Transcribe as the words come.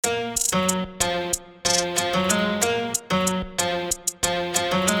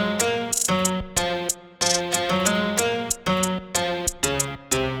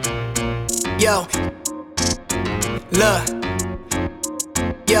Yo, look.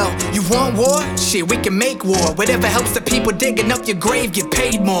 Yo, you want war? Shit, we can make war. Whatever helps the people digging up your grave get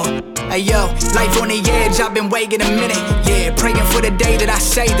paid more. Hey yo, life on the edge, I've been waiting a minute. Yeah, praying for the day that I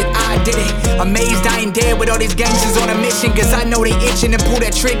say that I did it. Amazed I ain't dead with all these gangsters on a mission, cause I know they itching to pull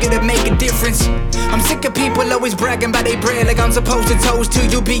that trigger to make a difference. I'm sick of people always bragging about they bread, like I'm supposed to toast to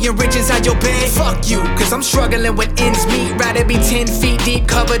you being rich inside your bed. Fuck you, cause I'm struggling with ends meet. Rather be 10 feet deep,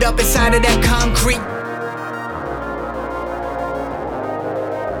 covered up inside of that concrete.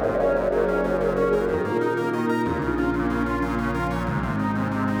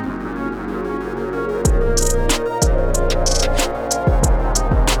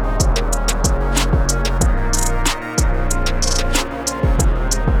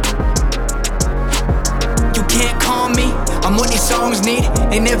 I'm what these songs need.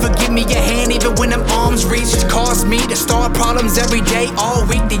 They never give me a hand even when them arms reach. It costs me to start problems every day, all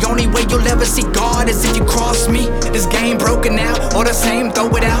week. The only way you'll ever see God is if you cross me. This game broken out, all the same, throw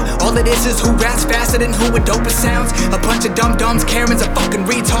it out. All of this is who raps faster than who with doper sounds. A bunch of dum-dums, Karens are fucking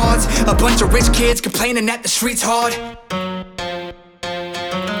retards. A bunch of rich kids complaining that the streets hard.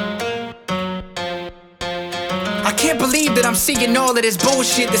 I can't believe that I'm seeing all of this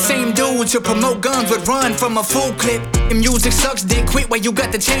bullshit. The same dudes who promote guns would run from a full clip. And music sucks dick, quit while you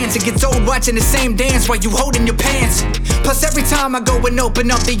got the chance. It gets old watching the same dance while you holding your pants. Plus every time I go and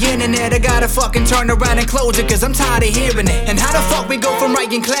open up the internet, I gotta fucking turn around and close it, cause I'm tired of hearing it. And how the fuck we go from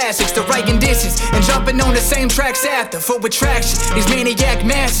writing classics to writing disses and jumping on the same tracks after for attraction? These maniac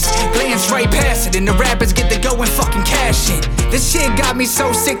masses glance right past it, and the rappers get to go and fucking cash in. This shit got me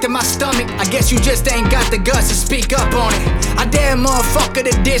so sick to my stomach. I guess you just ain't got the guts to speak up on it. I dare a motherfucker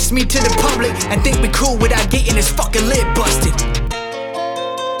to diss me to the public and think we cool without getting his fucking lip busted.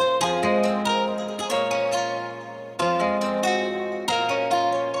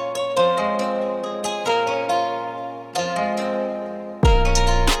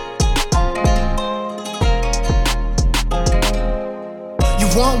 You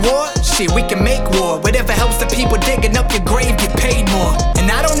want war? Shit, we can make war. Whatever helps the people digging up your grave get paid more. And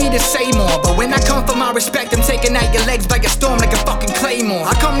I don't need to say more, but when I come for my respect, I'm taking out your legs by a storm like a fucking claymore.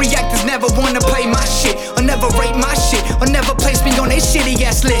 How come reactors never wanna play my shit, or never rate my shit, or never place me on their shitty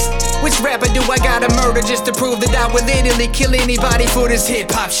ass list? Which rapper do I gotta murder just to prove that I would literally kill anybody for this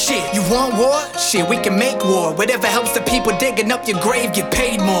hip hop shit? You want war? Shit, we can make war. Whatever helps the people digging up your grave get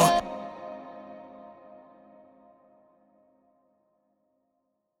paid more.